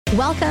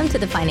Welcome to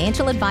the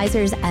Financial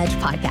Advisors Edge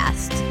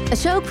podcast, a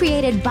show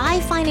created by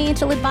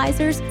financial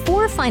advisors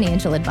for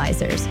financial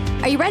advisors.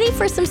 Are you ready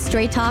for some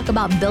straight talk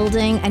about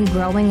building and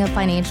growing a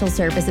financial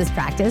services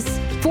practice?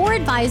 For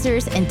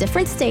advisors in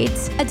different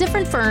states at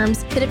different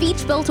firms that have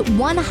each built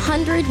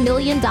 $100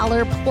 million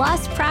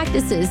plus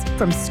practices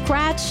from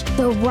scratch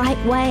the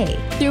right way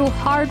through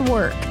hard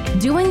work,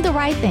 doing the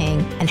right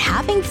thing, and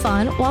having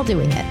fun while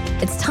doing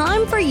it. It's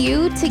time for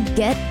you to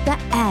get the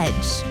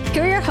edge.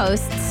 Here are your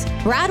hosts,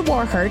 Brad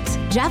Warhurt,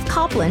 Jeff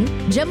Copeland,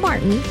 Jim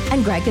Martin,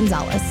 and Greg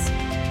Gonzalez.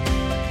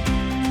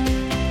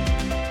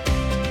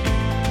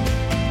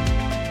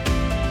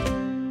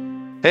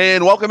 Hey,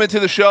 and welcome into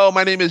the show.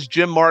 My name is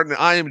Jim Martin.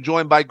 I am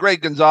joined by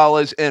Greg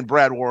Gonzalez and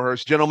Brad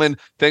Warhurst. Gentlemen,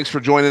 thanks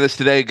for joining us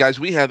today. Guys,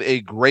 we have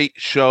a great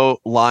show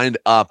lined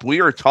up. We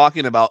are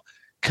talking about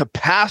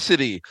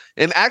capacity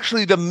and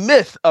actually the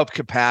myth of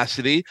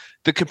capacity.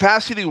 The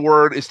capacity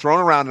word is thrown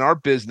around in our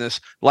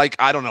business like,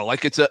 I don't know,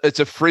 like it's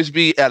a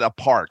Frisbee at a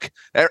park.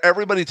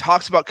 Everybody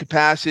talks about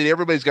capacity.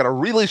 Everybody's got a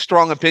really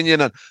strong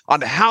opinion on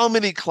how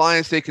many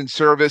clients they can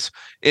service.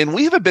 And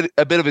we have a bit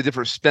of a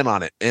different spin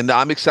on it. And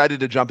I'm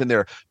excited to jump in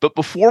there. But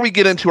before we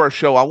get into our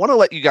show, I want to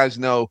let you guys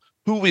know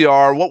who we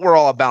are, what we're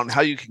all about, and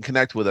how you can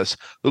connect with us.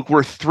 Look,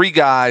 we're three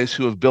guys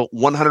who have built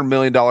 $100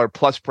 million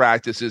plus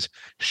practices,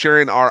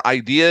 sharing our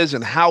ideas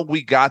and how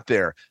we got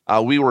there.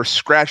 We were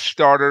scratch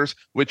starters,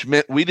 which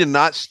meant we did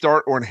not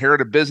start or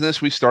inherit a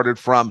business. We started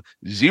from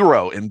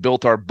zero and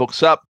built our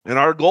books up. And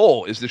our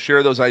goal is to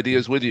share those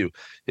ideas with you.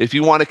 If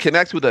you want to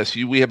connect with us,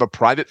 we have a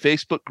private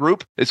Facebook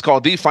group. It's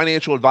called the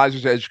Financial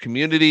Advisors Edge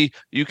Community.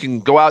 You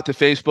can go out to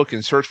Facebook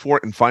and search for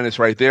it and find us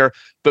right there.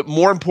 But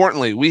more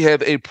importantly, we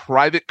have a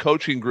private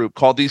coaching group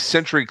called the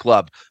Century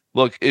Club.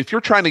 Look, if you're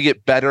trying to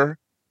get better,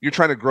 you're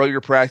trying to grow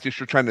your practice,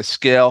 you're trying to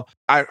scale,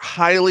 I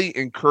highly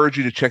encourage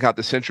you to check out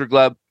the Century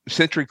Club.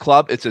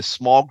 It's a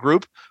small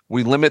group.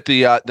 We limit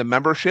the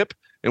membership,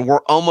 and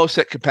we're almost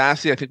at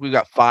capacity. I think we've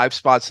got 5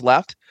 spots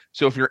left.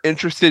 So if you're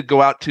interested,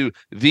 go out to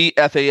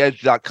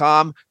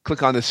thefaedge.com,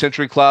 click on the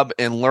Century Club,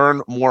 and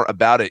learn more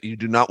about it. You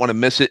do not want to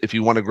miss it if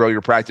you want to grow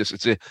your practice.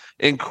 It's an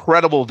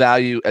incredible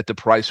value at the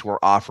price we're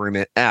offering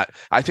it at.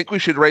 I think we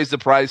should raise the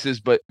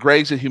prices, but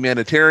Greg's a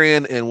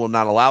humanitarian and will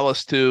not allow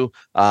us to.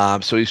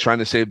 So he's trying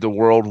to save the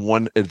world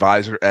one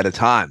advisor at a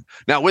time.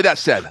 Now, with that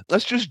said,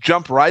 let's just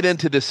jump right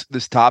into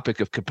this topic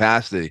of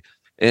capacity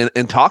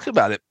and talk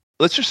about it.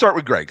 Let's just start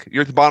with Greg.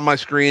 You're at the bottom of my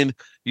screen.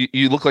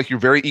 You look like you're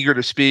very eager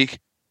to speak.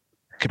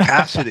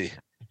 Capacity.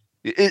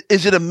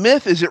 Is it a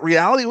myth? Is it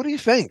reality? What do you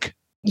think?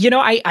 You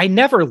know, I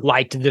never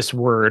liked this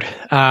word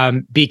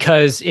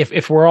because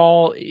if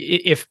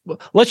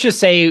let's just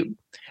say,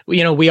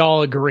 you know, we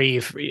all agree,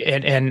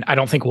 and I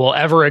don't think we'll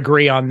ever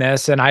agree on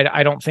this, and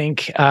I don't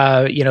think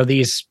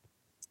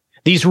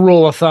these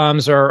rule of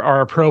thumbs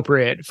are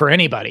appropriate for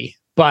anybody.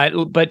 But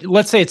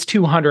let's say it's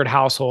 200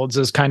 households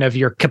is kind of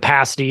your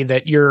capacity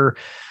that your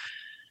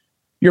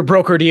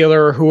broker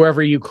dealer or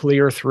whoever you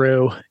clear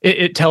through,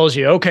 it tells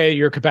you, okay,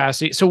 your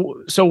capacity.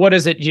 So what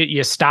is it?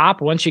 You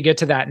stop once you get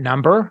to that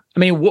number? I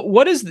mean,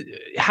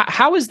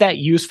 how is that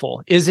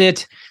useful? Is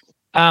it,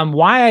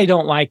 why I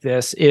don't like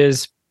this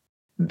is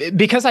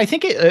because I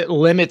think it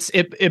limits,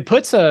 it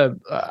puts a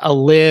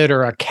lid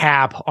or a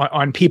cap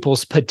on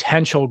people's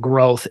potential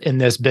growth in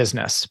this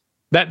business.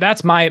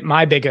 That's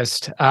my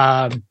biggest,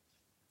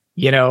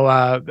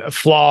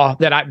 flaw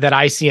that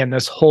I see in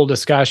this whole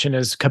discussion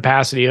is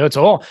capacity.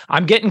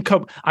 I'm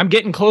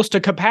getting close to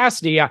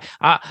capacity.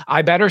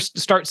 I better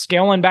start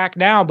scaling back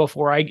now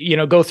before I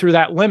go through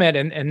that limit,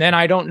 and then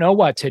I don't know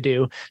what to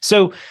do.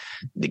 So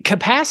the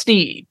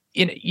capacity,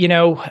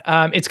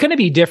 it's going to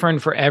be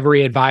different for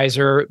every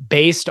advisor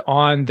based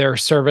on their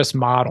service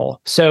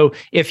model. So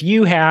if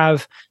you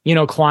have,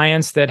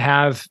 clients that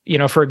have,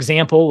 for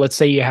example, let's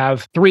say you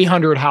have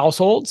 300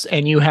 households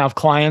and you have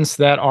clients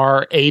that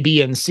are A,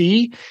 B, and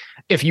C.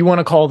 If you want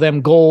to call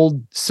them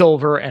gold,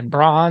 silver, and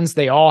bronze,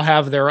 they all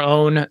have their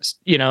own,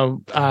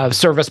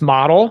 service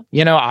model.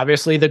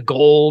 Obviously the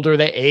gold or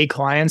the A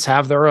clients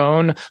have their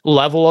own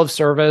level of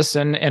service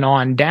and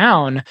on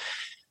down.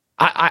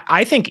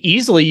 I think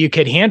easily you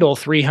could handle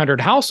 300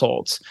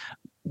 households.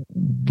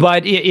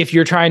 But if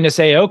you're trying to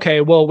say,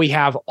 okay, well, we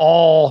have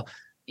all,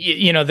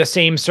 the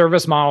same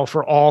service model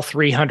for all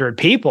 300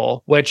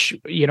 people, which,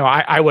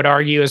 I would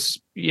argue is,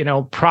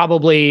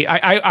 probably,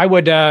 I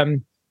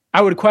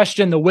would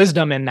question the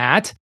wisdom in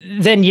that.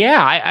 Then,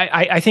 yeah,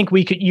 I think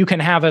you can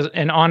have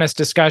an honest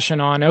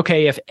discussion on,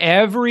 okay, if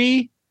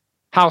every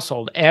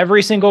household,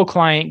 every single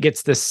client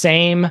gets the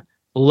same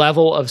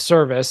level of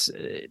service,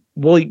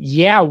 well,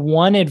 yeah,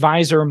 one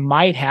advisor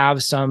might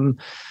have some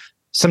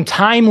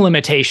time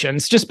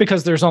limitations just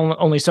because there's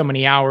only so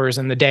many hours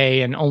in the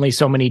day and only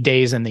so many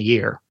days in the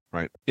year.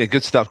 Right. Yeah.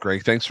 Good stuff,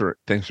 Greg. Thanks for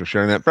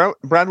sharing that.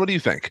 Brad, what do you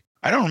think?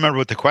 I don't remember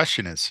what the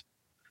question is.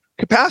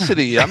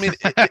 Capacity. I mean,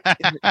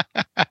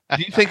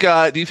 do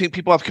you think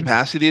people have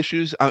capacity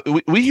issues?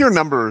 We hear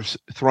numbers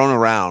thrown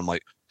around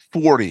like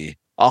 40,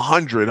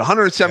 100,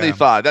 175.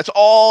 Yeah. That's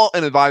all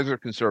an advisor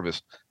can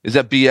service. Is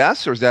that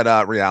BS or is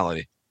that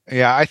reality?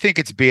 Yeah, I think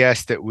it's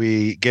BS that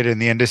we get in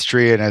the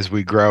industry, and as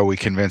we grow, we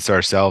convince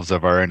ourselves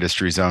of our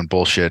industry's own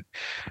bullshit.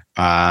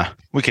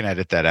 We can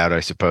edit that out, I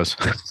suppose.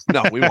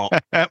 No, we won't.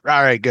 All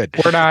right, good.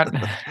 We're not.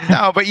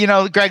 No, but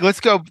Greg, let's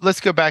go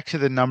back to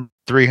the number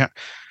 300.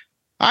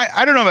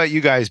 I don't know about you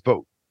guys, but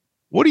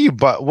what do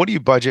you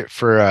budget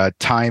for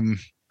time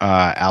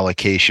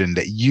allocation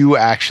that you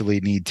actually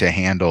need to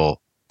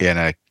handle in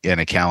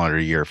a calendar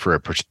year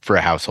for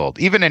a household,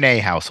 even in a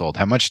household?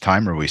 How much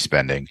time are we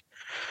spending?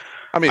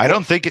 I mean, I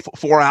don't think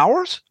 4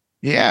 hours.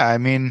 Yeah, I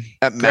mean,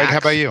 At Greg, max. how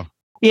about you?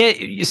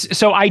 Yeah,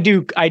 so I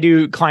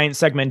do client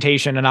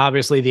segmentation, and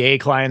obviously the A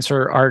clients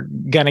are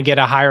going to get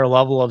a higher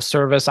level of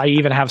service. I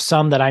even have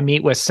some that I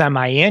meet with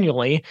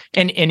semi-annually,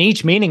 and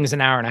each meeting is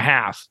an hour and a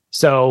half.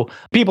 So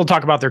people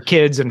talk about their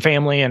kids and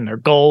family and their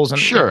goals.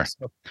 And Sure.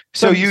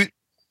 So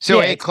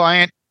a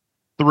client,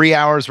 3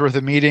 hours worth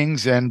of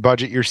meetings, and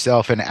budget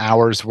yourself an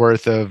hour's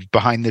worth of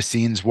behind the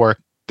scenes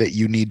work that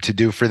you need to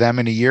do for them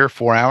in a year.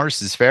 4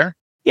 hours is fair.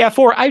 Yeah,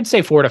 I'd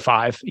say 4 to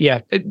 5.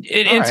 Yeah,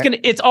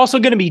 it's also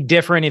gonna be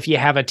different if you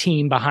have a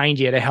team behind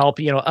you to help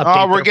update.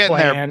 Oh, we're their getting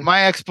plan. there.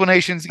 My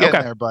explanation's getting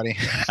Okay. there, buddy.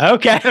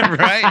 Okay,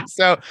 Right.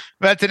 So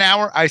that's an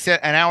hour. I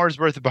said an hour's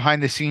worth of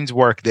behind the scenes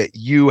work that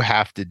you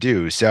have to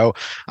do. So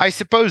I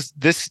suppose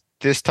this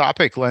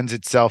topic lends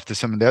itself to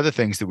some of the other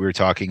things that we were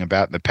talking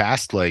about in the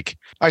past. Like,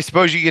 I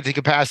suppose you get to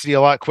capacity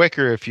a lot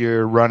quicker if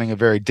you're running a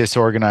very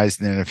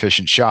disorganized and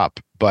inefficient shop.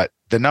 But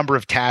the number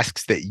of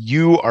tasks that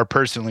you are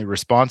personally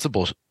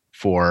responsible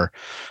for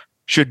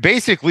should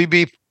basically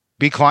be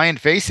client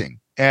facing,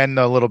 and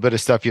a little bit of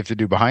stuff you have to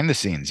do behind the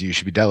scenes. You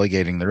should be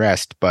delegating the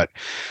rest. But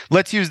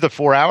let's use the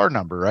 4 hour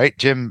number, right?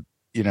 Jim,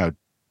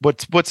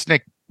 what's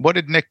Nick? What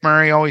did Nick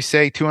Murray always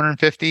say?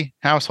 250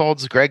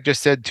 households. Greg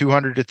just said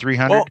 200 to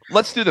 300. Well,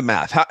 let's do the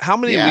math. How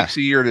many weeks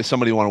a year does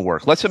somebody want to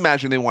work? Let's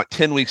imagine they want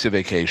 10 weeks of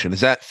vacation.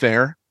 Is that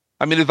fair?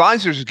 I mean,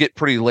 advisors get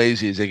pretty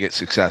lazy as they get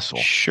successful.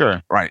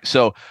 Sure. Right.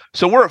 So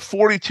we're at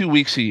 42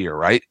 weeks a year,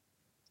 right?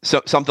 So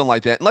something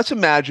like that. And let's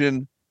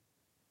imagine,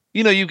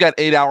 you've got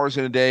 8 hours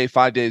in a day,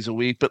 5 days a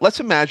week, but let's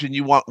imagine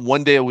you want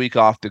 1 day a week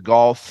off to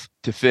golf,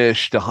 to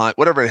fish, to hunt,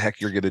 whatever the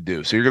heck you're going to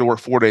do. So you're going to work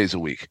 4 days a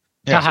week.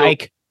 to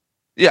hike.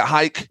 Yeah,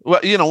 hike.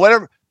 Well,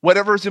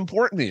 whatever is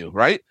important to you,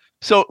 right?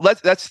 So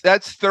that's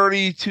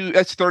 32.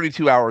 That's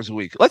 32 hours a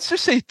week. Let's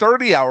just say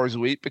 30 hours a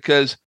week,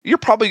 because you're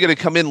probably going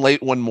to come in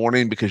late one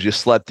morning because you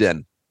slept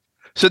in.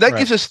 So that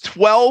gives us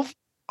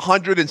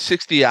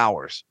 1,260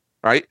 hours.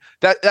 Right.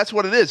 That's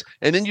what it is.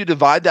 And then you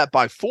divide that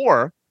by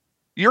 4,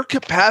 your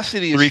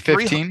capacity is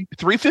 315.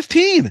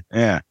 315.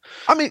 Yeah.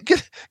 I mean,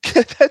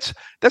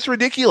 that's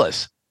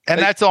ridiculous.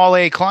 And that's all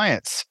A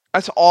clients.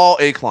 That's all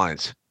A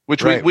clients,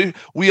 which Right.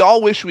 we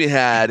all wish we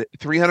had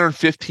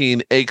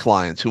 315 A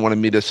clients who want to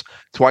meet us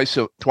twice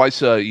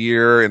a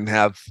year and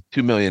have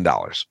 $2 million.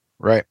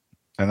 Right.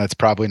 And that's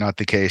probably not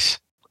the case.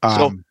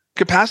 So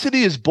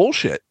capacity is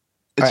bullshit.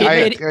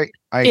 I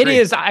It agree.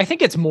 is. I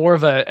think it's more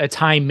of a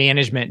time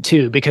management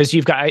too, because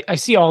you've got, I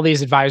see all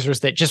these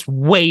advisors that just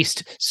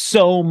waste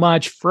so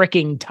much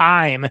freaking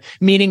time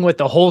meeting with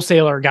the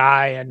wholesaler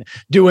guy and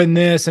doing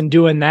this and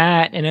doing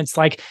that. And it's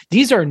like,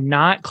 these are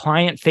not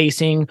client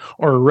facing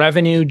or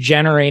revenue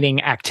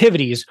generating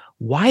activities.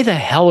 Why the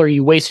hell are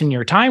you wasting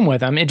your time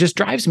with them? It just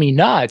drives me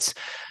nuts.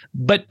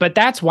 But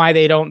that's why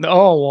they don't.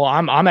 Oh, well,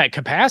 I'm at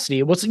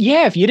capacity. Well,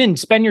 yeah, if you didn't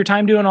spend your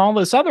time doing all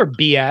this other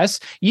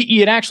BS,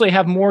 you'd actually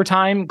have more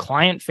time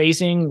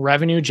client-facing,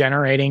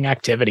 revenue-generating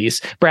activities.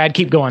 Brad,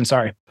 keep going.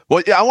 Sorry.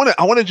 Well, yeah, I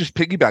want to just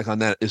piggyback on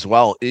that as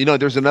well.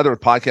 There's another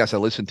podcast I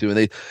listen to,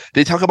 and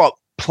they talk about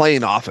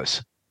playing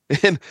office,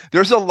 and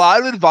there's a lot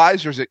of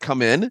advisors that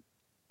come in,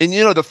 and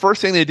the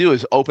first thing they do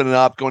is open it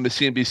up, go into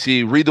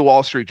CNBC, read the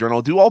Wall Street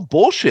Journal, do all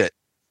bullshit.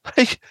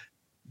 Like,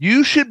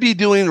 you should be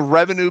doing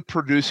revenue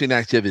producing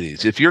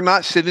activities. If you're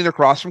not sitting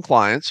across from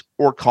clients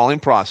or calling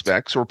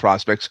prospects or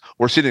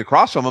sitting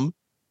across from them,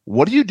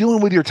 what are you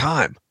doing with your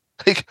time?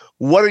 Like,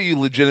 what are you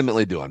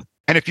legitimately doing?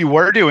 And if you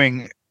were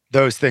doing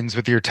those things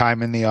with your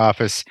time in the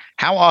office,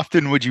 how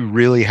often would you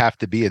really have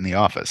to be in the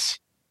office?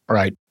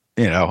 Right.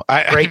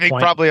 I think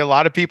point. probably a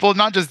lot of people,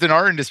 not just in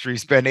our industry,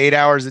 spend 8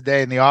 hours a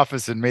day in the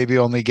office and maybe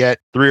only get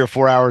 3 or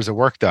 4 hours of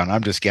work done.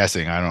 I'm just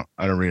guessing. I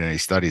don't read any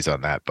studies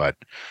on that, but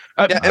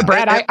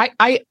Brad,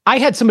 I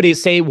had somebody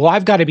say, well,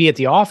 I've got to be at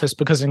the office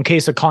because in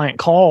case a client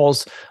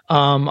calls,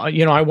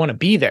 I want to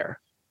be there.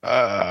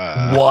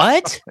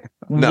 What?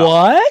 No.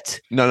 What?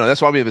 No,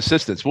 that's why we have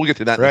assistants. We'll get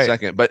to that in a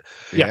second. But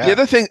Yeah. the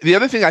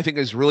other thing I think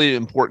is really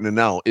important to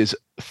know is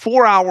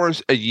 4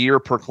 hours a year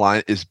per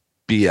client is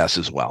BS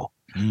as well.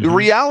 Mhm. The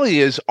reality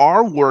is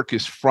our work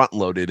is front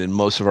loaded in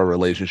most of our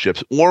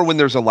relationships, or when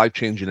there's a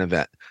life-changing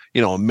event,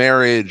 a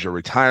marriage, a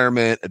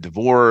retirement, a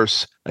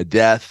divorce, a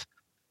death.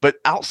 But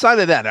outside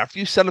of that, after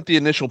you set up the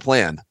initial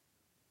plan,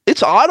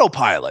 it's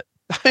autopilot.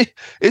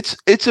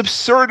 It's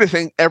absurd to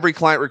think every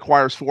client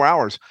requires 4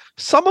 hours.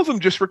 Some of them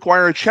just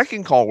require a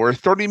check-in call or a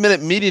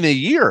 30-minute meeting a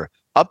year,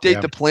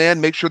 update the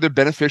plan, make sure the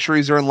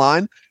beneficiaries are in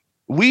line.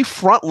 We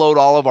front load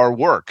all of our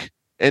work.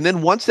 And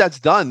then once that's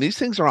done, these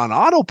things are on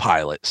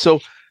autopilot.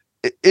 So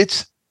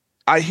it's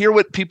I hear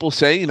what people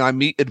say. You know, I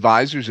meet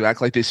advisors who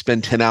act like they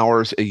spend 10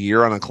 hours a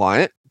year on a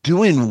client.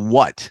 Doing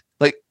what?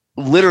 Like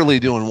literally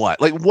doing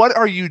what? Like, what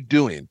are you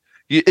doing?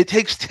 It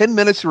takes 10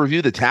 minutes to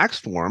review the tax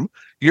form.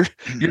 You're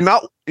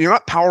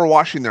not power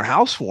washing their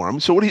house for them.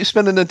 So what are you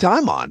spending the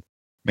time on?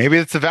 Maybe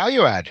it's a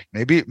value add.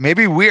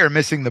 Maybe we are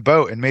missing the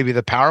boat, and maybe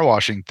the power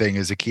washing thing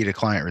is a key to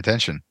client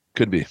retention.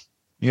 Could be.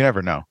 You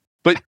never know.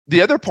 But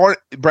the other part,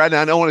 Brad,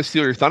 I don't want to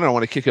steal your thunder. I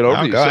want to kick it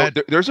over to you. So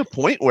there's a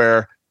point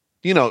where,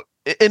 you know,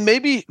 and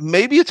maybe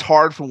it's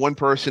hard for one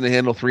person to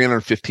handle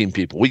 315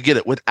 people. We get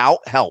it without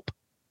help.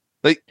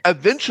 Like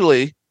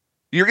eventually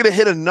you're going to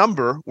hit a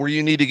number where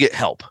you need to get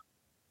help.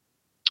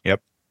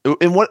 Yep.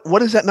 And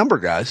what is that number,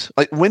 guys?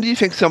 Like, when do you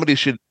think somebody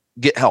should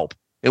get help,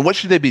 and what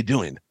should they be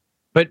doing?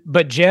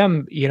 But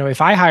Jim, you know,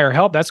 if I hire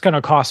help, that's going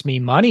to cost me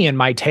money, and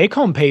my take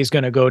home pay is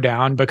going to go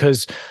down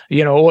because,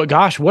 you know,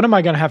 gosh, what am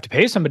I going to have to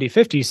pay somebody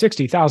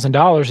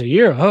 $50,000-$60,000 a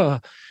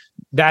year?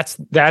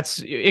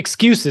 That's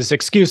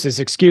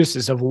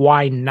excuses of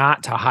why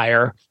not to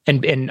hire.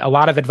 And a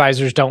lot of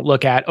advisors don't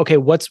look at, okay,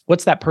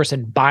 what's that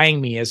person buying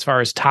me as far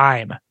as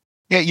time?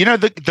 Yeah. You know,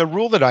 the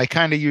rule that I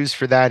kind of use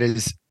for that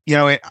is, you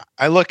know,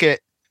 I look at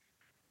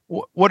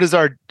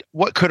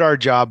what could our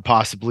job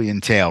possibly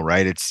entail,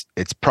 right?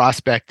 It's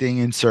prospecting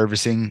and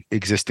servicing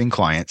existing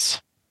clients,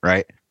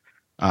 right?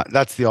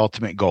 That's the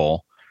ultimate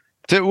goal.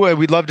 So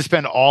we'd love to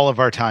spend all of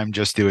our time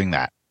just doing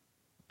that,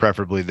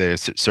 preferably the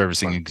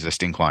servicing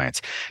existing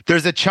clients.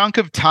 There's a chunk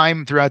of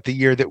time throughout the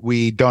year that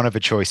we don't have a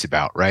choice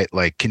about, right?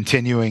 Like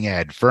continuing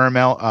ed,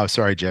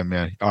 sorry, Jim,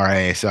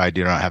 RIA side,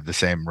 you don't have the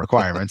same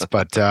requirements,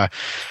 but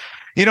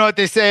you know what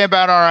they say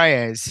about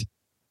RIAs.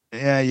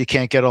 Yeah, you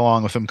can't get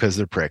along with them because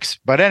they're pricks.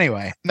 But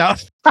anyway, no.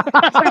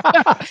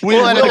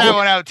 We'll edit that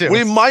one out too.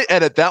 We might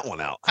edit that one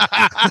out.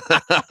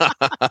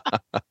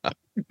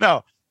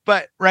 No,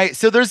 but right.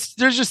 So there's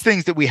just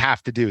things that we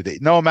have to do.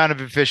 That no amount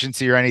of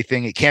efficiency or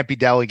anything. It can't be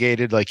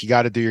delegated. Like you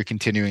got to do your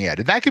continuing ed.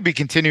 And that could be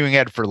continuing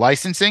ed for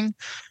licensing,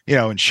 you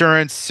know,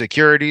 insurance,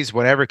 securities,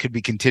 whatever. It could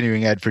be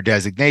continuing ed for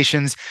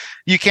designations.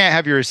 You can't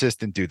have your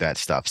assistant do that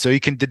stuff. So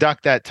you can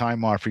deduct that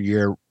time off a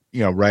year,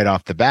 you know, right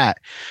off the bat.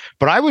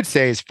 But I would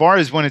say, as far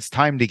as when it's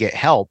time to get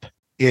help,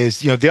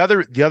 is, you know, the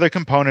other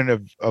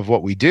component of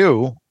what we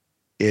do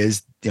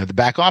is, you know, the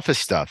back office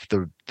stuff,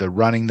 the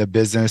running the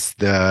business,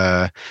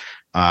 the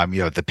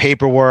you know, the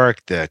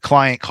paperwork, the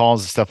client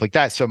calls and stuff like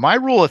that. So my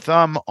rule of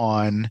thumb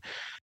on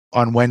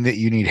when that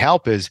you need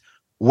help is,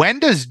 when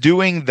does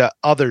doing the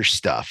other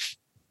stuff,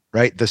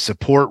 right, the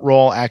support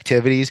role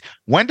activities,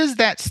 when does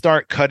that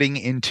start cutting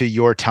into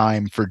your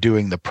time for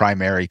doing the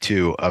primary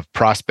two of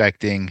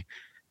prospecting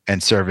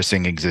and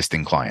servicing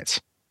existing clients,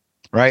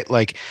 right?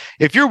 Like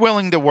if you're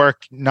willing to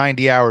work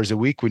 90 hours a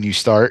week when you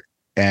start,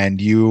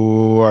 and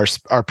you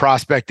are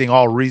prospecting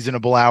all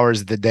reasonable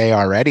hours of the day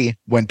already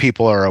when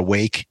people are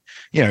awake,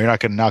 you know, you're not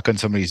going to knock on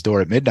somebody's door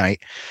at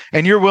midnight,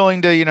 and you're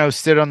willing to, you know,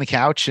 sit on the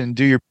couch and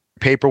do your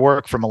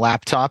paperwork from a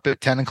laptop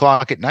at 10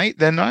 o'clock at night,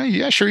 then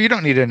yeah, sure, you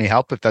don't need any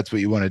help if that's what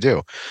you want to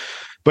do.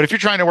 But if you're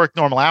trying to work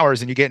normal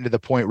hours and you get into the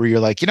point where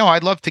you're like, you know,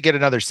 I'd love to get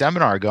another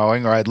seminar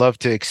going, or I'd love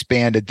to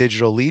expand a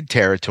digital lead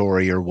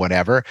territory or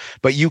whatever,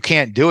 but you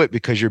can't do it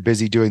because you're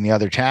busy doing the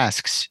other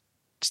tasks,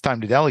 it's time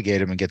to delegate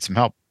them and get some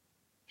help,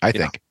 I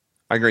think.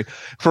 I agree.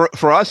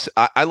 For us,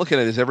 I look at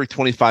it as every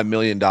 $25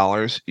 million,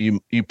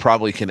 you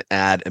probably can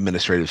add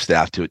administrative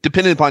staff to it,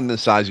 depending upon the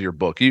size of your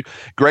book.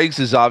 Greg's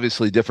is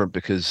obviously different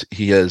because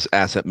he has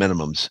asset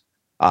minimums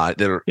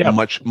that are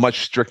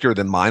much stricter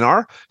than mine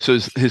are. So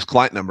his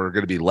client number are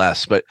going to be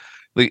less. But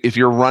if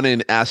you're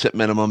running asset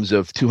minimums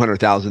of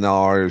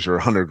 $200,000 or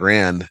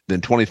 $100,000, then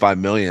 25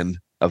 million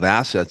of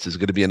assets is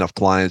going to be enough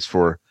clients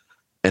for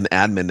an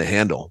admin to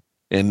handle.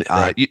 And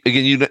right.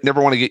 You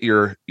never want to get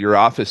your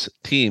office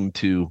team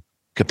to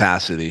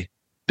capacity.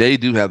 They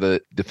do have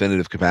a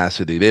definitive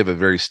capacity. They have a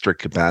very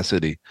strict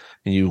capacity,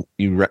 and you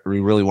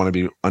really want to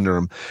be under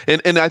them.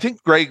 And I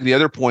think, Greg, the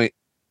other point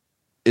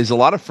is, a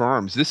lot of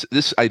firms,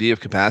 this idea of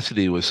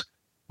capacity was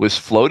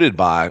floated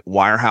by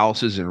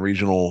wirehouses and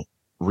regional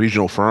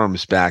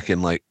firms back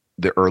in like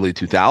the early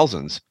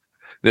 2000s.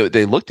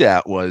 They looked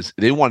at was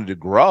they wanted to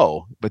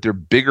grow, but their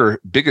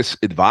biggest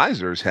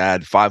advisors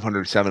had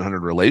 500, 700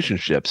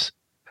 relationships.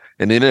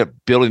 And they ended up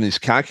building these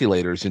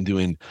calculators and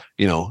doing,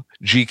 you know,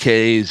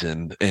 GKs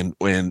and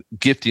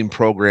gifting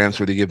programs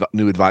where they give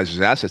new advisors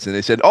assets. And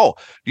they said, oh,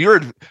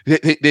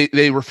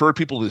 they referred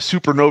people to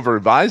supernova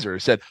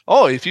advisors. Said,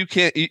 oh, if you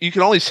can't, you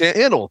can only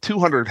handle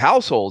 200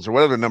 households or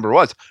whatever the number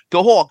was.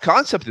 The whole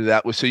concept of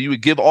that was so you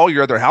would give all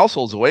your other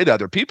households away to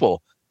other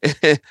people,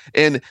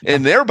 and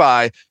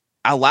thereby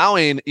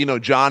allowing, you know,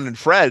 John and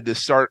Fred to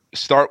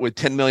start with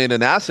 10 million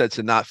in assets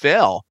and not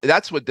fail.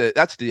 That's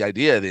the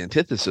idea, the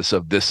antithesis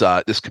of this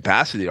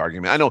capacity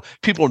argument. I know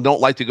people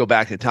don't like to go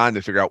back in time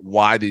to figure out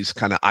why these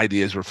kind of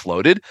ideas were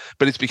floated,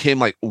 but it's became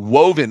like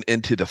woven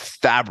into the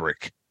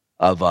fabric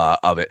of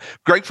it.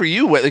 Greg, for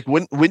you, like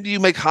when do you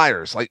make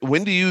hires? Like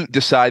when do you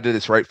decide that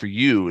it's right for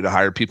you to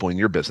hire people in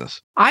your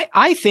business?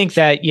 I think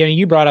that, you know,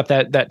 you brought up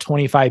that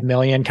 25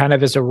 million kind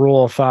of as a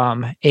rule of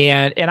thumb,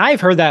 and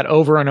I've heard that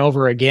over and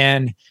over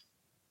again.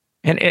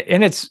 And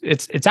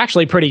it's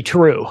actually pretty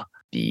true.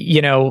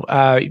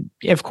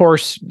 Of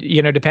course,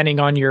 depending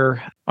on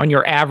your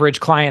average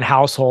client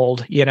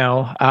household,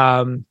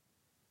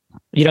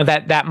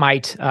 that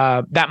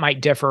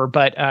might differ.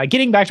 But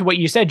getting back to what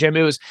you said, Jim,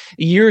 it was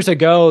years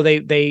ago. They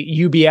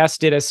UBS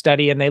did a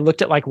study and they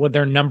looked at like what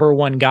their number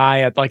one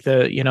guy at like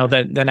the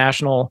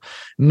national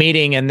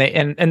meeting, and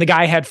the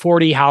guy had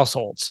 40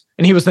 households,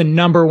 and he was the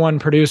number one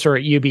producer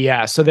at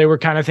UBS. So they were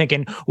kind of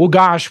thinking, well,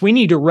 gosh, we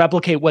need to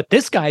replicate what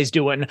this guy's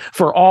doing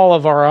for all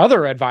of our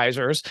other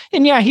advisors.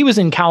 And yeah, he was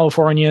in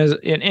California,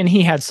 and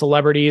he had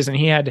celebrities, and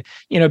he had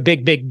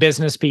big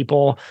business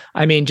people.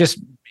 I mean, just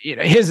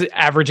his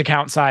average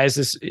account size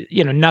is,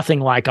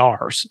 nothing like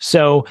ours.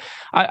 So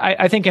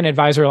I think an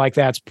advisor like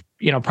that's,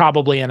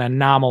 probably an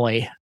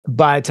anomaly,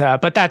 but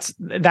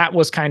that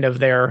was kind of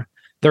their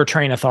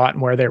train of thought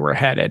and where they were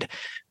headed.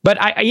 But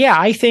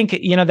I think,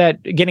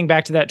 that getting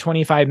back to that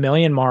 25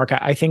 million mark,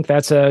 I think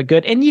that's a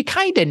good, and you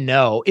kind of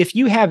know if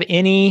you have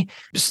any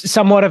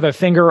somewhat of a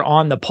finger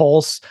on the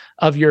pulse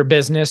of your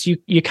business,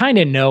 you kind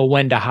of know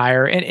when to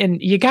hire,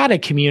 and you got to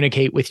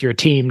communicate with your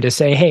team to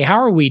say, hey, how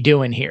are we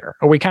doing here?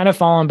 Are we kind of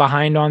falling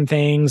behind on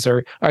things,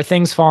 or are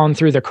things falling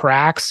through the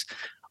cracks?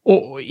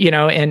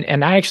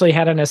 And I actually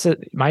had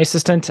my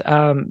assistant,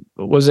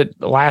 was it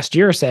last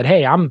year, said,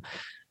 hey,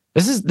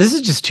 this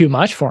is just too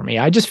much for me.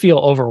 I just feel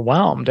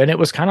overwhelmed. And it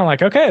was kind of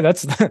like, okay,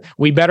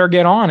 we better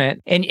get on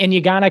it. And you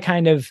gotta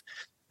kind of,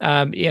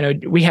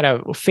 we had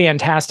a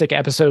fantastic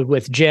episode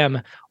with Jim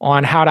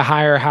on how to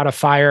hire, how to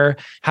fire,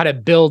 how to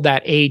build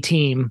that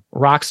A-team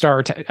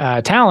rockstar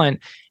talent.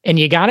 And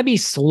you gotta be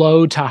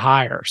slow to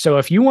hire. So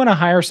if you want to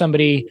hire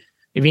somebody,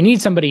 if you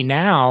need somebody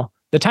now,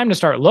 the time to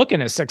start looking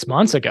is 6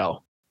 months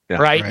ago,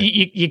 right?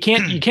 You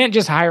can't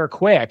just hire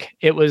quick.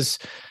 It was,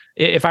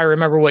 if I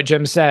remember what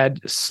Jim said,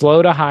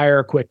 slow to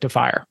hire, quick to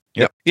fire.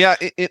 Yep. Yeah.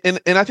 And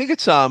I think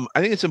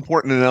it's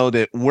important to know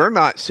that we're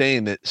not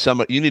saying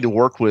that you need to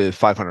work with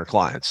 500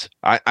 clients.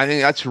 I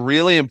think that's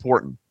really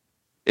important.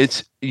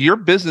 It's your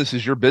business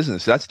is your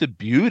business. That's the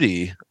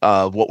beauty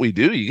of what we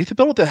do. You get to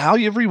build it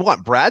however you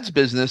want. Brad's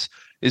business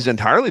is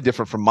entirely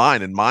different from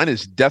mine, and mine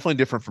is definitely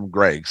different from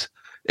Greg's,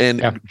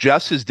 and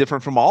Jeff's is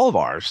different from all of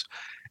ours.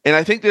 And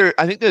I think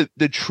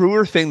the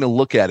truer thing to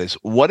look at is,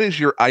 what is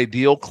your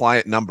ideal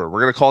client number?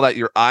 We're going to call that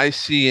your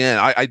ICN,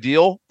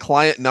 ideal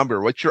client number.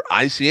 What's your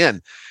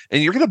ICN?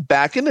 And you're going to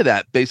back into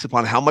that based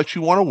upon how much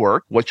you want to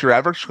work, what's your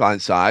average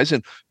client size,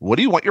 and what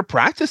do you want your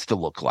practice to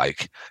look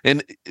like?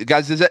 And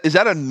guys, is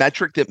that a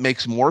metric that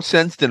makes more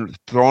sense than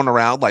throwing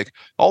around like,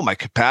 oh, my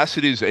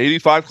capacity is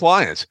 85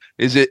 clients?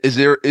 Is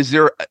there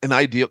an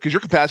ideal? Because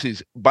your capacity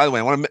is, by the way,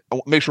 I want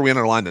to make sure we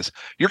underline this.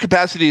 Your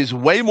capacity is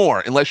way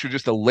more, unless you're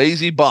just a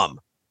lazy bum.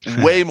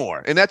 Way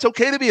more. And that's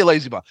okay to be a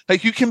lazy bum.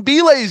 Like, you can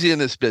be lazy in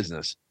this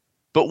business,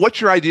 but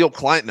what's your ideal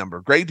client number?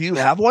 Greg, do you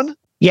have one?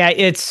 Yeah,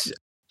 it's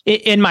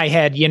in my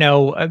head.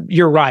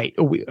 You're right.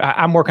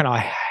 I'm working a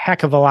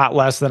heck of a lot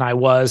less than I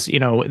was,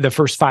 the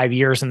first 5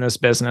 years in this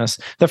business.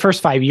 The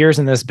first 5 years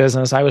in this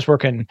business, I was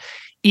working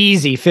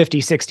easy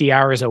 50, 60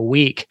 hours a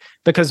week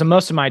because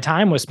most of my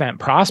time was spent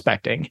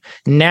prospecting.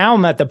 Now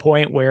I'm at the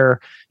point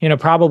where,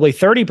 probably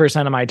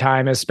 30% of my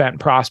time is spent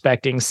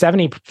prospecting.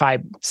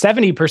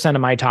 70%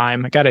 of my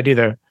time, I got to do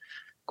the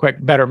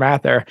better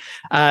math there.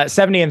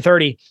 70 and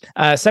 30,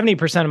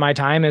 70% of my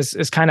time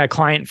is kind of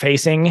client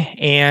facing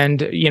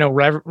and,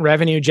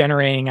 revenue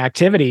generating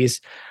activities.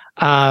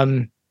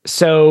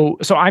 So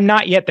I'm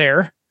not yet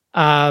there.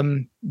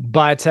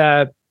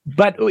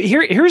 But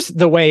here's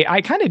the way I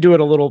kind of do it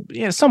a little,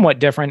 somewhat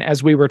different,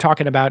 as we were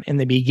talking about in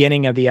the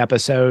beginning of the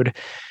episode.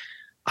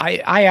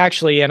 I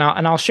actually, and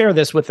I'll share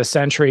this with the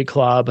Century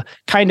Club,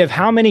 kind of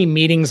how many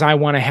meetings I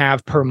want to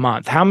have per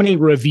month, how many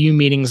review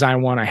meetings I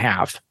want to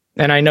have.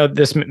 And I know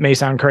this may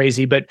sound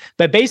crazy, but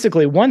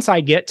basically once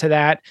I get to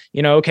that,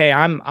 okay,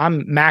 I'm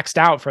maxed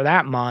out for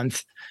that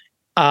month.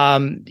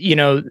 I'm,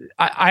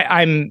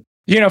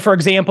 for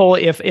example,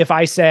 if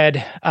I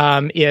said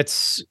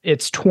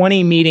it's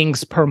 20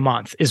 meetings per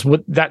month is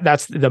what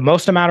that's the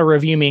most amount of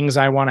review meetings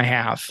I want to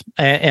have,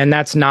 and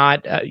that's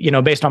not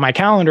based on my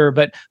calendar,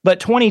 but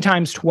 20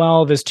 times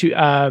 12 is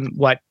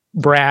what,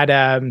 Brad?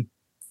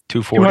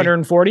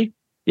 240.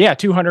 Yeah,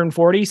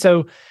 240.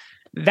 So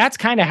that's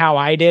kind of how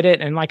I did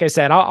it, and like I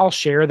said, I'll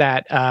share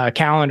that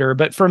calendar.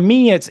 But for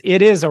me,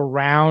 it is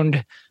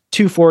around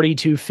 240,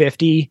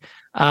 250.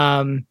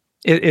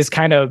 Is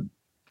kind of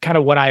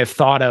what I have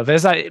thought of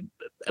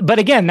but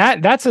again,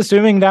 that's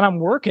assuming that I'm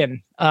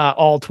working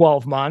all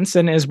 12 months.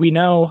 And as we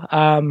know,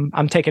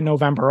 I'm taking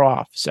November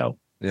off. So,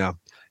 yeah.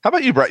 How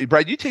about you, Brad?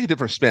 Brad, you take a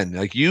different spin.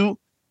 Like you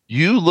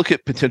look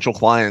at potential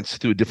clients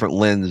through a different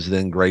lens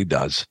than Greg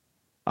does,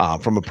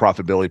 from a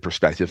profitability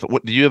perspective.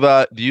 What do you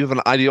have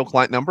an ideal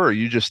client number, or are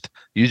you just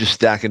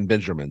stacking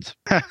Benjamins?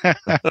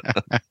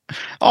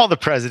 All the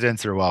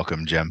presidents are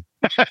welcome, Jim.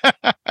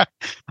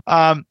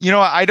 I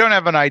don't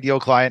have an ideal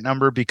client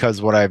number,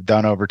 because what I've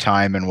done over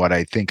time and what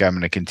I think I'm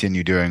going to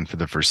continue doing for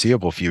the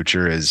foreseeable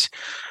future is,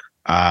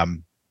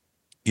 when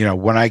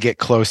I get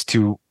close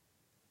to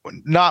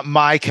not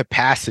my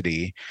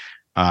capacity,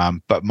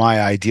 But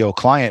my ideal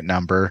client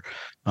number,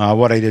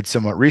 what I did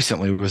somewhat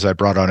recently was I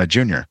brought on a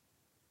junior.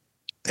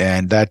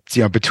 And that's,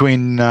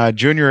 between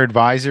junior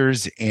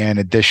advisors and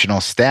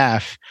additional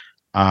staff,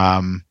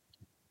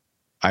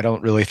 I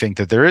don't really think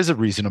that there is a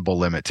reasonable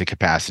limit to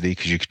capacity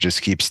because you could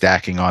just keep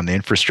stacking on the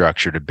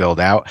infrastructure to build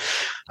out.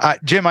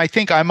 Jim, I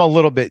think I'm a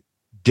little bit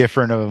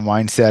different of a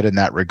mindset in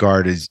that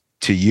regard as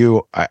to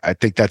you. I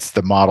think that's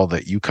the model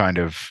that you kind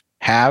of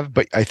have,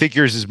 but I think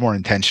yours is more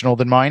intentional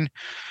than mine.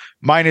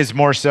 Mine is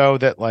more so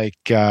that like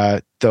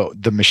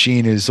the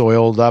machine is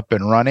oiled up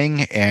and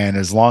running, and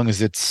as long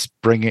as it's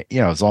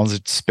as long as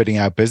it's spitting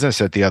out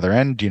business at the other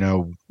end,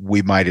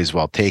 we might as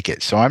well take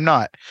it. So I'm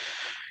not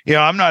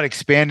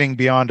expanding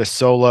beyond a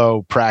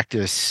solo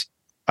practice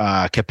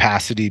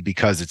capacity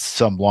because it's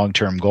some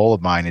long-term goal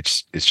of mine.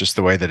 It's just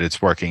the way that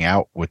it's working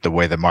out with the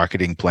way the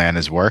marketing plan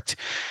has worked,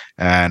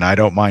 and I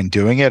don't mind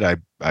doing it.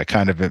 I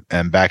kind of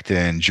am back to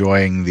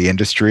enjoying the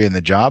industry and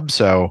the job,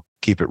 so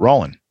keep it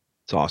rolling.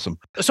 It's awesome.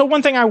 So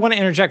one thing I want to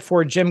interject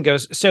before Jim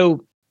goes.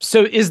 So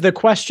is the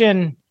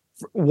question,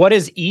 what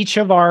is each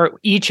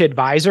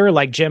advisor,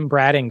 like Jim,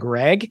 Brad, and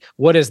Greg,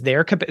 what is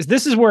their capacity?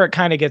 This is where it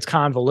kind of gets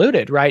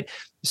convoluted, right?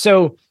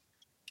 So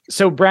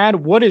Brad,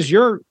 what is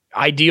your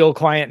ideal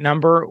client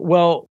number?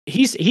 Well,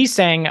 he's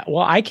saying,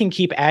 well, I can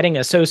keep adding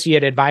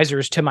associate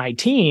advisors to my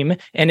team,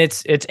 and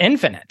it's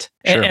infinite.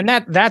 Sure. And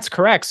that's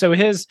correct. So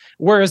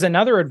whereas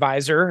another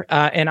advisor,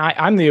 and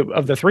I'm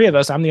of the three of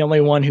us, I'm the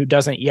only one who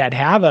doesn't yet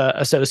have a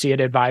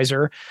associate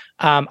advisor.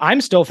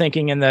 I'm still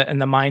thinking in the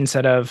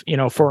mindset of,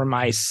 for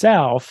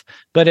myself,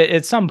 but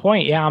at some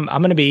point, I'm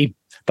going to be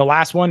the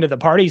last one to the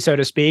party, so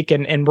to speak,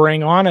 and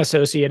bring on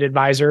associate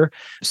advisor.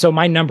 So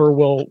my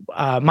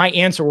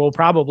answer will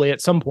probably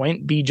at some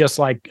point be just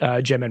like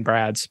Jim and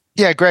Brad's.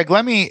 Yeah, Greg,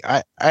 let me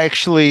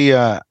explain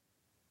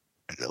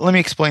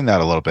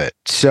that a little bit.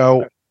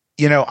 So,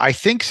 I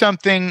think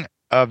something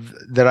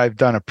that I've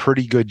done a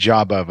pretty good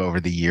job of over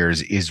the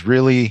years is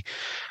really,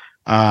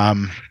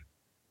 I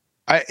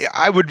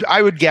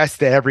would guess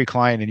that every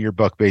client in your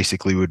book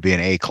basically would be an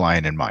A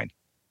client in mine.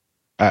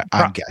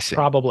 I'm guessing.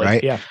 Probably,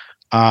 right? Yeah.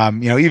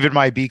 Even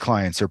my B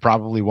clients are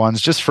probably ones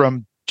just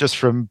from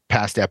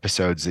past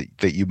episodes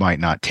that you might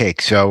not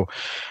take. So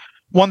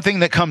one thing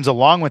that comes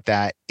along with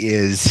that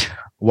is,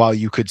 while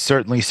you could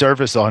certainly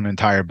service an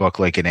entire book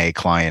like an A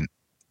client,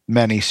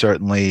 many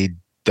certainly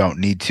don't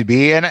need to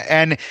be.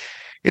 And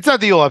it's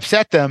not that you'll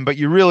upset them, but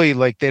you really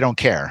they don't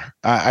care.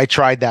 I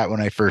tried that when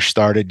I first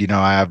started.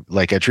 I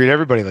treat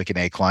everybody like an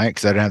A client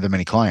because I didn't have that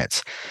many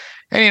clients.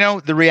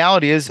 And, the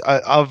reality is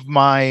of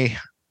my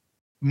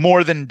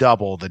more than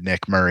double the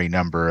Nick Murray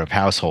number of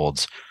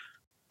households,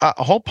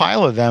 a whole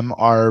pile of them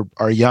are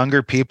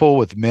younger people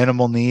with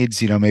minimal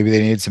needs. Maybe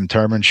they need some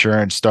term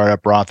insurance,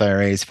 startup Roth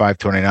IRAs,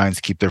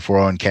 529s, keep their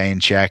 401k in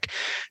check.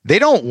 They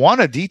don't want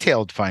a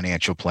detailed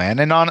financial plan.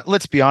 And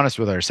let's be honest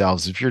with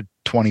ourselves. If you're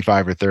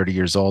 25 or 30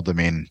 years old,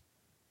 you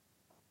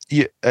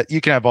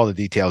can have all the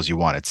details you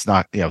want. It's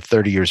not,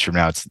 30 years from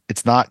now,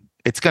 it's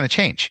going to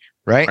change.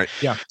 Right?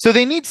 Yeah. So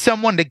they need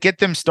someone to get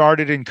them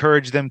started,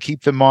 encourage them,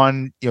 keep them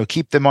on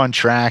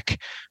track,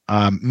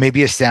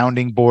 maybe a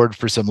sounding board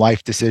for some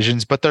life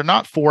decisions, but they're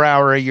not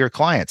 4-hour a year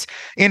clients.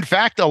 In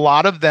fact, a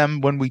lot of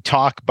them, when we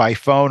talk by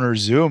phone or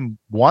Zoom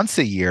once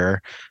a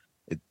year,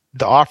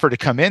 the offer to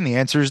come in, the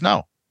answer is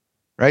no,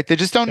 right? They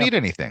just don't need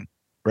anything.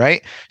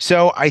 Right.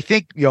 So I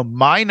think,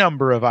 my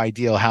number of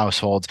ideal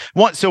households,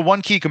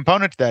 one key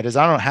component to that is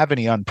I don't have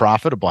any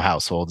unprofitable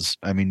households.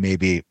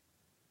 Maybe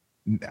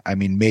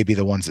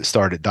the ones that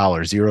start at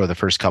 $0 the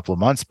first couple of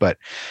months. But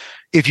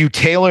if you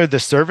tailor the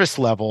service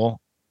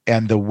level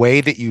and the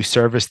way that you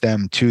service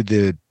them to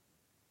the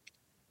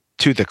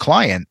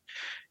client,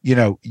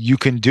 you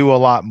can do a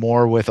lot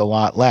more with a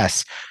lot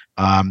less.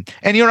 And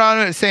I'm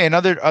going to say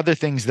other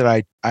things that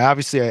I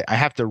obviously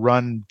have to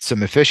run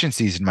some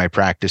efficiencies in my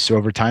practice. So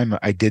over time,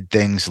 I did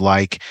things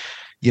like,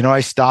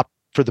 I stopped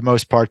for the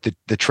most part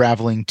the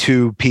traveling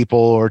to people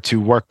or to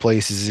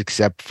workplaces,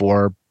 except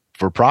for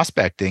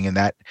prospecting. And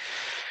that,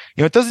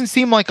 it doesn't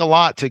seem like a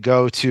lot to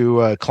go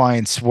to a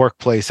client's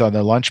workplace on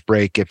their lunch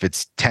break if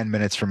it's 10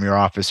 minutes from your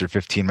office or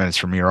 15 minutes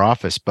from your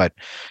office. But,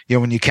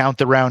 when you count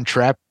the round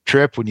trip,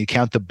 when you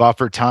count the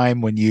buffer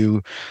time, when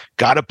you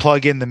got to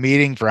plug in the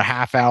meeting for a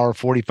half hour,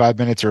 45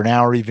 minutes, or an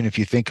hour, even if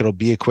you think it'll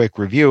be a quick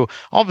review,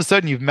 all of a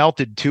sudden you've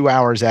melted 2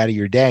 hours out of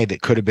your day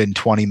that could have been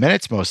 20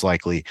 minutes, most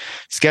likely.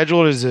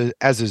 Scheduled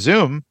as a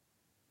Zoom,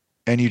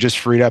 and you just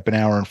freed up an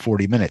hour and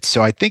 40 minutes.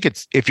 So I think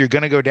if you're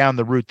going to go down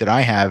the route that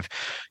I have,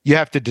 you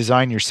have to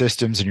design your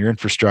systems and your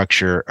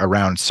infrastructure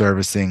around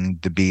servicing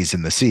the B's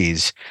and the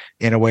C's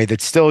in a way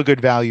that's still a good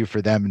value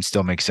for them and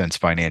still makes sense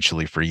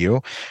financially for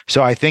you.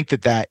 So I think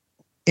that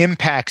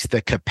impacts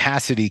the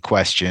capacity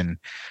question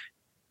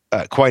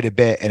quite a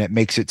bit, and it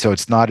makes it so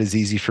it's not as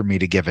easy for me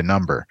to give a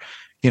number.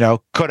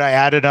 Could I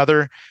add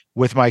another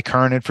with my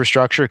current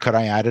infrastructure? Could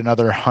I add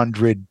another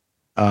 100,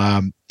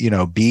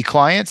 B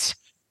clients?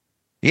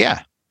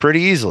 Yeah, pretty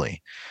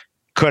easily.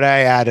 Could I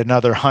add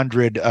another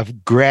 100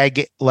 of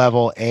Greg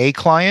level A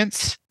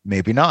clients?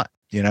 Maybe not.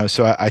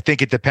 So I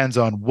think it depends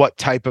on what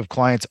type of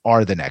clients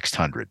are the next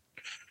 100.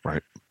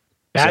 Right.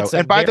 That's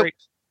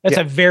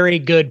a very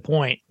good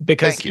point,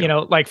 because,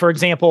 like, for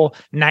example,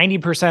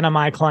 90% of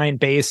my client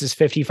base is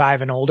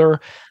 55 and older,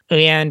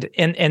 and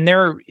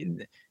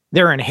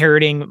they're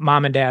inheriting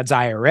mom and dad's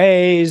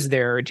IRAs.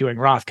 They're doing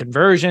Roth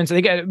conversions.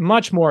 They get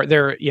much more.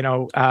 They're,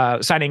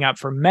 signing up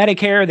for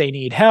Medicare. They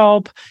need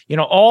help,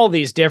 all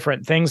these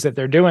different things that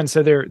they're doing.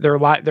 So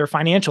their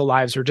financial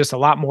lives are just a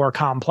lot more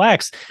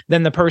complex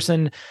than the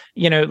person,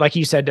 like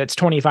you said, that's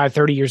 25,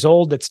 30 years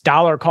old, that's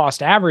dollar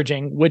cost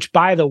averaging, which,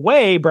 by the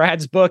way,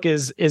 Brad's book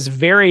is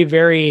very,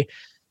 very,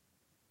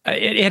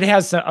 it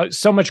has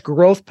so much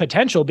growth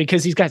potential,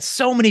 because he's got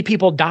so many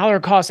people dollar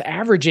cost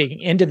averaging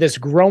into this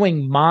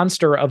growing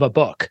monster of a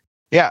book.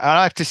 Yeah,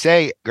 I have to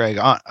say, Greg,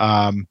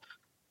 I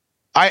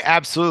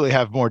absolutely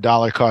have more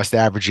dollar cost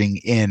averaging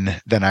in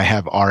than I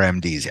have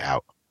RMDs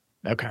out.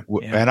 Okay.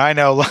 Yeah. And I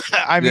know,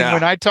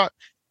 when I talk,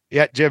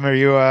 Jim, are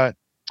you?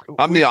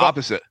 I'm the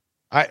opposite.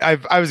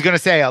 I was going to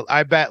say,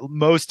 I bet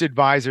most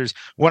advisors,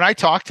 when I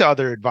talk to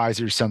other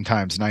advisors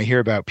sometimes, and I hear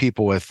about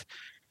people with,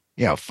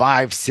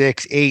 5,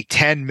 6, 8,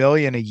 10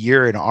 million a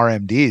year in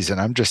RMDs.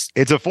 And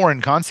it's a foreign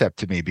concept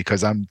to me,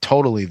 because I'm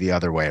totally the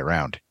other way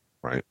around.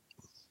 Right.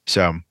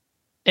 So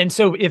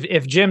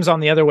if Jim's on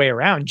the other way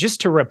around,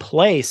 just to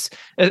replace,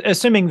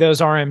 assuming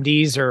those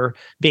RMDs are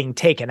being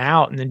taken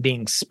out and then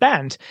being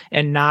spent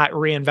and not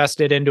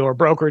reinvested into a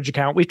brokerage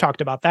account, we've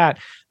talked about that.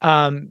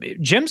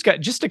 Jim's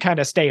got, just to kind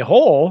of stay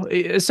whole,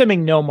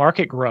 assuming no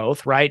market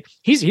growth, right?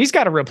 He's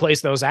got to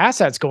replace those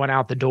assets going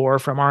out the door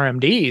from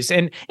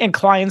RMDs and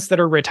clients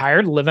that are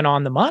retired living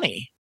on the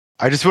money.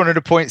 I just wanted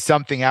to point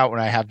something out when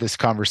I have this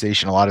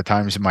conversation a lot of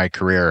times in my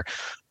career.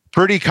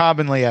 Pretty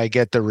commonly, I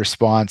get the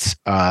response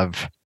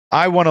of,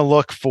 I want to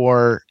look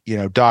for,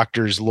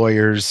 doctors,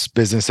 lawyers,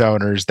 business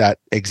owners, that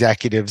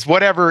executives,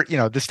 whatever,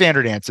 the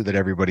standard answer that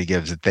everybody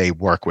gives that they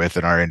work with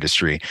in our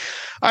industry.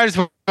 I just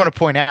want to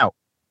point out,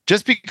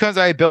 just because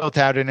I built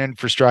out an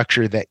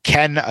infrastructure that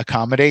can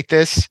accommodate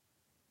this,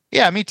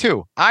 yeah, me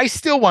too. I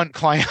still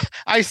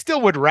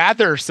would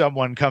rather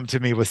someone come to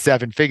me with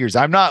 7 figures.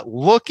 I'm not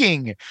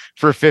looking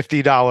for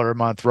 $50 a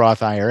month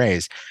Roth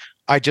IRAs.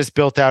 I just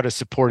built out a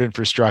support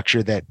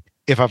infrastructure that,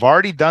 if I've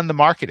already done the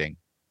marketing,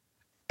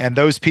 and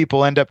those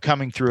people end up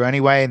coming through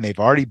anyway, and they've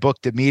already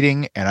booked a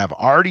meeting, and I've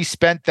already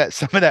spent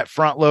some of that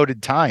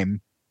front-loaded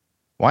time,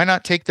 why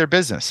not take their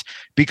business?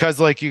 Because,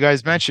 like you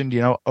guys mentioned,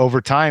 over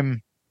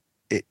time,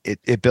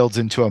 it builds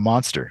into a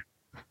monster.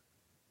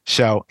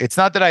 So it's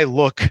not that I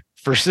look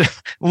for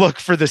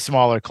the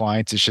smaller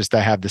clients. It's just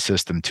I have the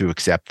system to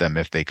accept them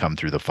if they come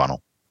through the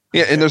funnel.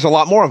 Yeah, and there's a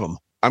lot more of them.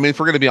 I mean,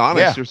 if we're going to be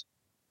honest,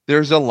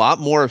 there's a lot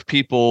more of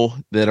people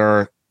that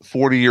are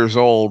 40 years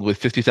old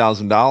with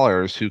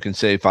 $50,000 who can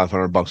save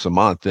 $500 a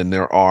month than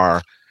there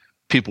are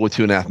people with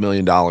 $2.5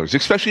 million,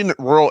 especially in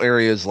rural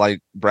areas like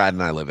Brad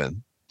and I live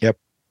in. Yep.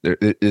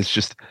 It's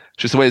just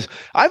the way it is.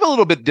 I have a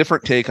little bit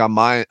different take on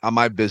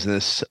my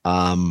business.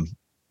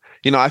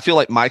 I feel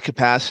like my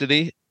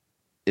capacity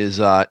is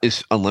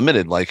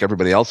unlimited, like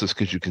everybody else's,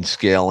 because you can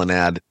scale and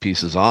add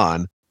pieces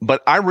on.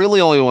 But I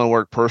really only want to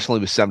work personally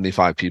with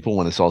 75 people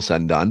when it's all said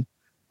and done.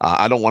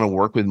 I don't want to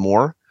work with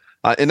more.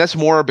 And that's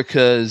more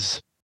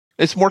because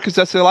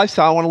that's their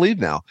lifestyle I want to leave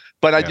now.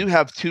 But I do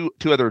have two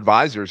other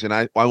advisors, and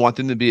I want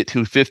them to be at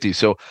 250.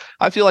 So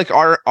I feel like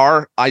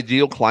our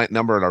ideal client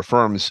number at our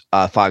firm's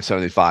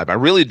 575. I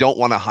really don't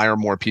want to hire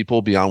more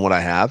people beyond what I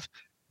have,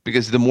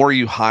 because the more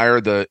you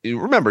hire,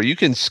 remember, you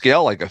can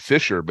scale like a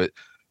Fisher, but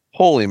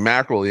holy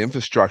mackerel, the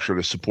infrastructure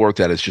to support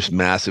that is just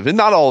massive. And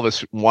not all of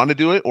us want to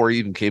do it or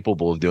even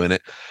capable of doing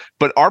it.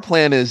 But our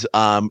plan is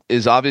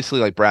obviously,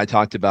 like Brad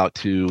talked about,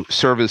 to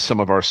service some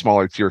of our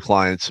smaller tier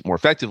clients more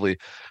effectively.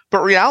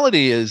 But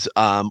reality is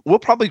we'll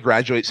probably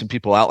graduate some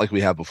people out like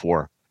we have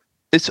before.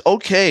 It's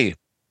okay.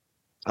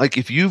 Like,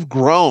 if you've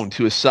grown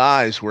to a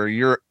size where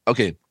you're,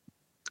 okay,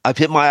 I've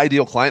hit my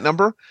ideal client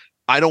number,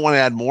 I don't want to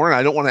add more, and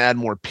I don't want to add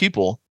more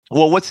people.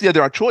 Well, what's the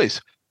other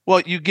choice?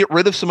 Well, you get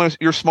rid of some of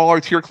your smaller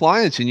tier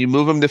clients and you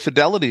move them to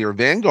Fidelity or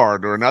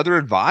Vanguard or another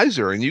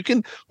advisor,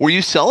 and where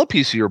you sell a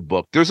piece of your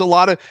book. There's a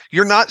lot of,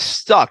 you're not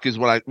stuck, is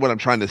what I'm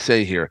trying to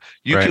say here.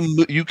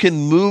 You can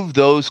move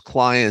those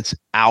clients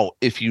out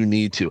if you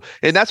need to,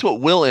 and that's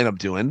what we'll end up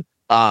doing.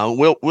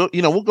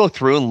 We'll go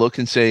through and look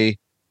and say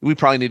we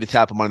probably need to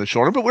tap them on the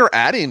shoulder, but we're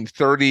adding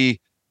 30,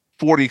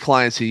 40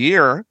 clients a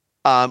year.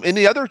 And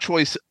the other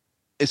choice.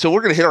 So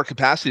we're going to hit our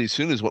capacity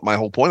soon, is what my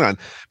whole point on.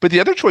 But the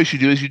other choice you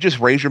do is you just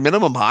raise your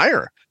minimum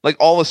higher. Like,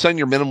 all of a sudden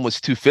your minimum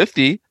was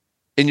 250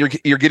 and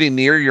you're getting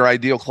near your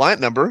ideal client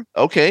number.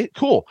 Okay,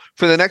 cool.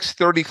 For the next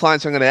 30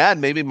 clients I'm going to add,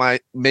 maybe my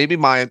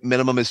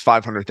minimum is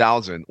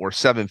 500,000 or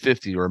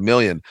 750 or $1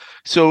 million.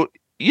 So,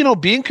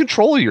 be in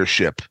control of your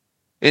ship,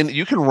 and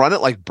you can run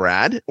it like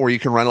Brad, or you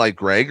can run it like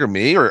Greg or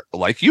me, or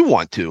like you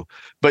want to,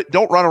 but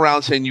don't run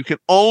around saying you can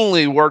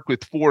only work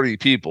with 40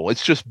 people.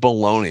 It's just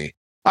baloney.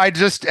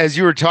 As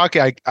you were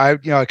talking, I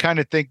kind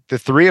of think the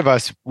three of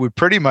us would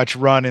pretty much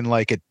run in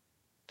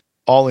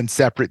all in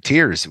separate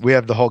tiers. We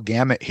have the whole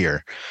gamut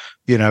here.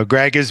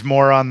 Greg is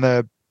more on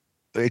the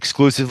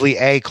exclusively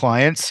A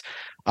clients.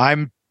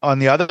 I'm on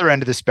the other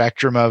end of the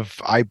spectrum of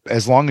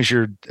as long as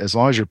you're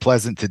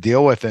pleasant to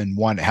deal with and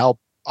want help,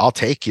 I'll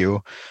take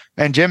you.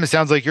 And Jim, it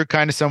sounds like you're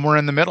kind of somewhere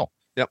in the middle.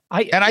 Yep.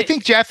 I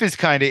think Jeff is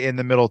kind of in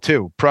the middle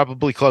too,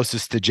 probably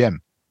closest to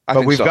Jim.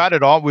 But we've got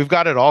it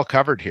all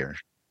covered here.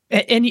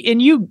 And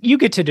you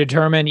get to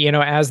determine,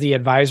 as the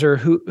advisor,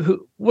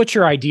 who what's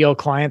your ideal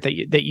client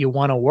that you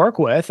want to work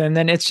with, and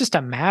then it's just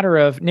a matter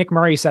of, Nick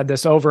Murray said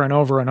this over and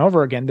over and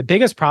over again. The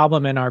biggest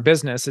problem in our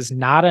business is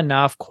not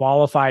enough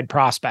qualified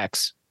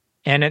prospects,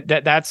 and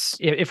that's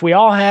if we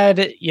all had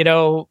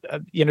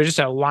just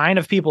a line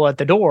of people at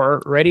the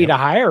door ready to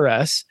hire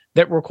us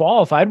that were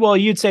qualified. Well,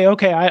 you'd say,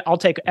 okay, I'll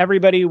take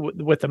everybody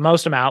with the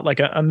most amount, like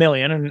a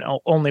million, and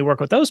I'll only work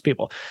with those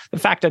people. The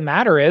fact of the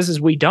matter is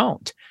we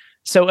don't.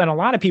 So, and a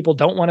lot of people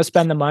don't want to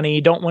spend the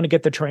money, don't want to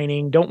get the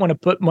training, don't want to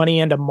put money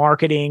into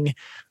marketing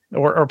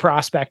or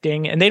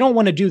prospecting, and they don't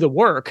want to do the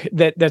work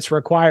that's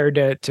required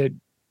to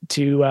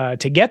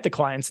get the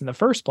clients in the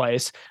first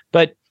place.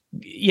 But,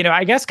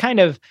 I guess kind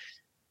of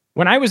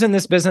when I was in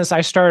this business,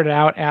 I started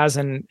out as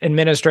an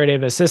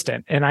administrative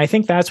assistant, and I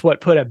think that's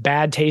what put a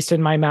bad taste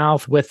in my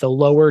mouth with the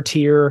lower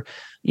tier,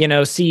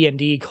 C and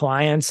D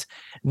clients.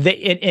 I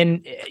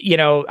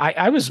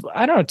was,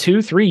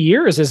 2-3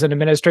 years as an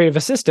administrative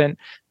assistant.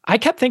 I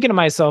kept thinking to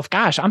myself,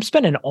 gosh, I'm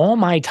spending all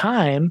my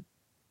time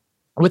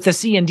with the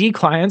C and D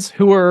clients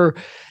who are,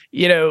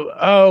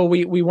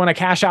 we want to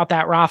cash out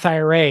that Roth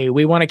IRA.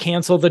 We want to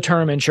cancel the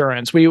term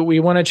insurance. We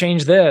want to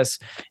change this.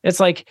 It's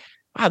like,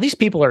 wow, these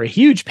people are a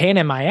huge pain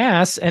in my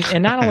ass.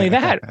 And not only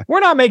that, we're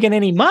not making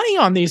any money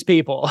on these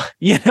people,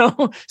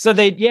 So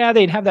they'd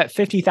have that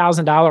 $50,000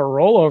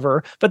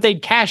 rollover, but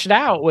they'd cash it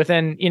out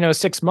within,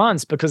 6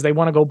 months because they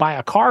want to go buy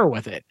a car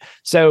with it.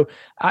 So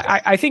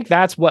I think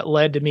that's what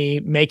led to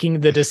me making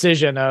the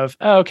decision of,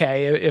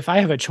 okay, if I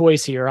have a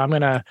choice here, I'm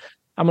going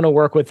to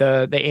work with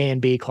the A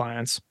and B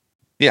clients.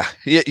 Yeah.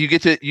 You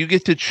get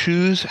to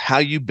choose how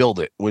you build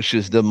it, which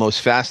is the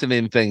most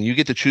fascinating thing. You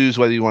get to choose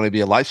whether you want to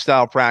be a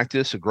lifestyle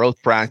practice, a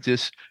growth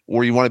practice,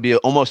 or you want to be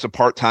almost a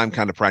part-time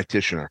kind of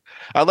practitioner.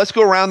 Let's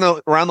go around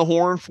the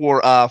horn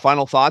for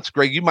final thoughts.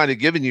 Greg, you might have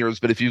given yours,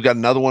 but if you've got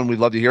another one, we'd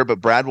love to hear.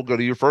 But Brad, we'll go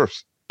to you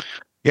first.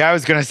 Yeah, I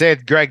was going to say,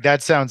 Greg,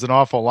 that sounds an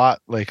awful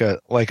lot like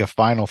a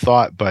final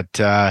thought. But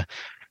I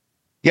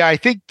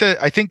think the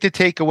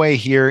takeaway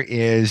here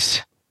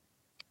is,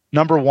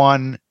 number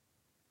one,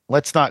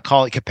 let's not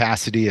call it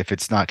capacity if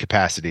it's not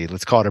capacity.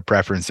 Let's call it a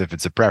preference if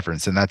it's a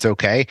preference, and that's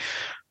okay.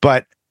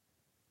 But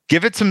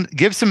give some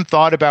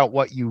thought about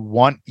what you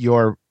want,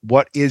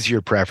 what is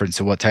your preference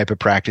and what type of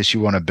practice you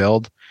want to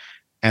build,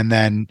 and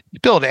then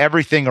build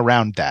everything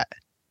around that.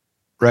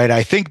 Right?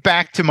 I think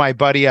back to my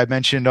buddy I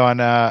mentioned on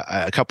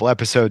a couple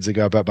episodes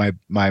ago about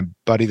my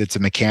buddy that's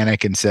a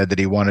mechanic and said that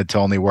he wanted to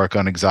only work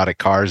on exotic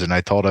cars, and I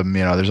told him,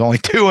 there's only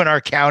 2 in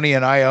our county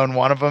and I own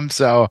one of them,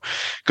 so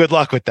good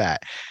luck with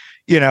that.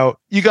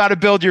 You got to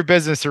build your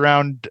business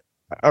around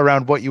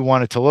what you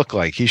want it to look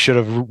like. He should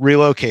have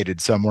relocated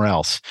somewhere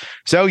else.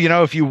 So,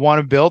 if you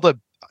want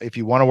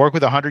to work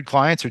with 100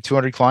 clients or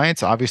 200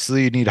 clients,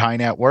 obviously you need high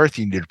net worth.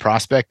 You need to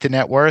prospect to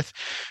net worth.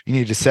 You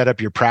need to set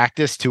up your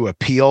practice to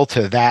appeal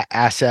to that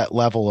asset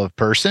level of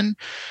person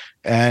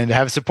and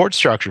have a support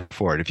structure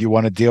for it. If you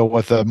want to deal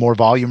with a more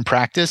volume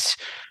practice,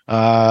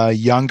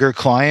 younger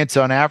clients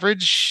on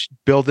average,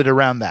 build it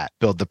around that.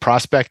 Build the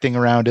prospecting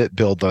around it,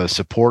 build the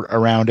support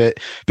around it,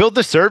 build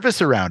the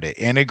service around it,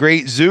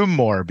 integrate Zoom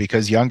more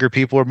because younger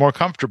people are more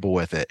comfortable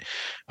with it.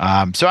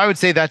 So I would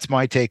say that's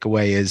my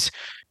takeaway is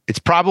it's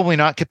probably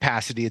not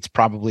capacity, it's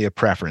probably a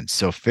preference.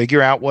 So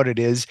figure out what it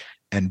is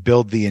and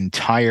build the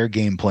entire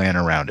game plan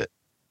around it.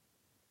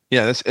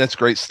 Yeah, that's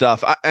great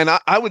stuff.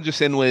 I would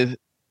just end with,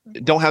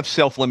 don't have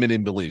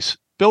self-limiting beliefs.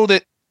 Build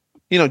it,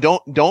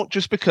 don't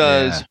just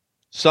because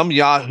some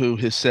Yahoo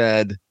has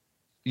said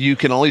you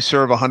can only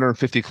serve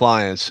 150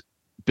 clients,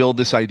 build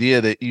this idea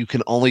that you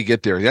can only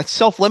get there. That's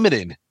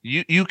self-limiting.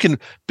 You can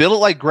build it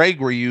like Greg,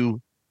 where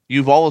you've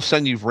all of a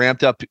sudden you've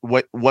ramped up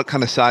what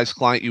kind of size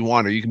client you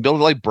want, or you can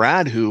build it like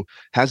Brad, who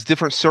has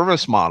different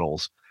service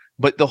models.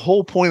 But the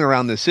whole point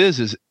around this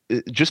is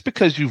just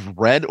because you've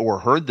read or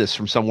heard this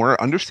from somewhere,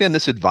 understand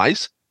this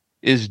advice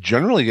is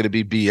generally going to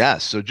be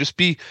BS. So just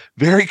be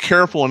very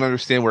careful and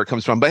understand where it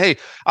comes from. But hey,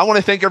 I want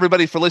to thank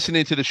everybody for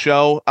listening to the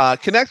show.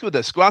 Connect with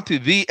us. Go out to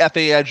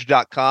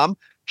thefaedge.com.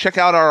 Check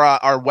out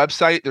our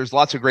website. There's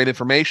lots of great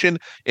information.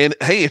 And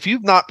hey, if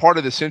you're not part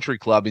of the Century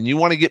Club and you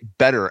want to get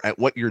better at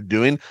what you're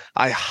doing,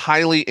 I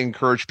highly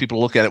encourage people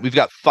to look at it. We've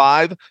got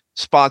 5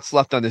 spots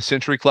left on the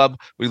Century Club.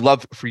 We'd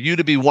love for you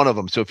to be one of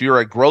them. So if you're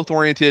a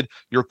growth-oriented,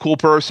 you're a cool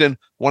person,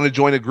 want to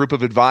join a group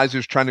of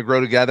advisors trying to grow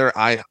together,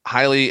 I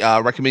highly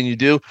recommend you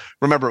do.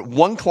 Remember,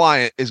 one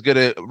client is going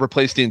to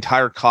replace the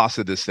entire cost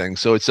of this thing.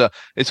 So it's going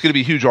to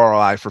be a huge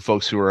ROI for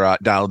folks who are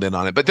dialed in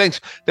on it. But thanks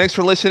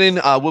for listening.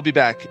 We'll be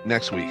back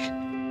next week.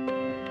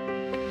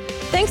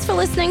 Thanks for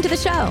listening to the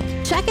show.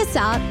 Check us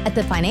out at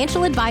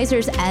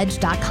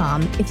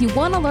thefinancialadvisorsedge.com if you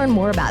want to learn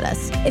more about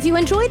us. If you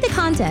enjoyed the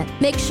content,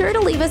 make sure to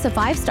leave us a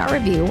 5-star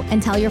review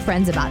and tell your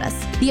friends about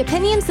us. The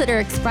opinions that are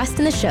expressed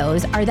in the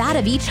shows are that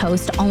of each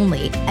host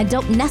only and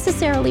don't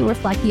necessarily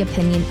reflect the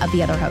opinion of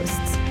the other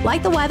hosts.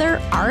 Like the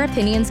weather, our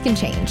opinions can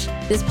change.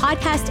 This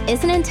podcast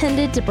isn't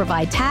intended to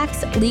provide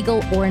tax,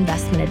 legal, or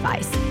investment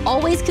advice.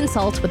 Always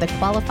consult with a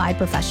qualified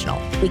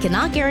professional. We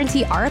cannot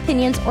guarantee our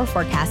opinions or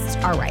forecasts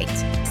are right.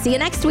 See you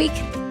next week.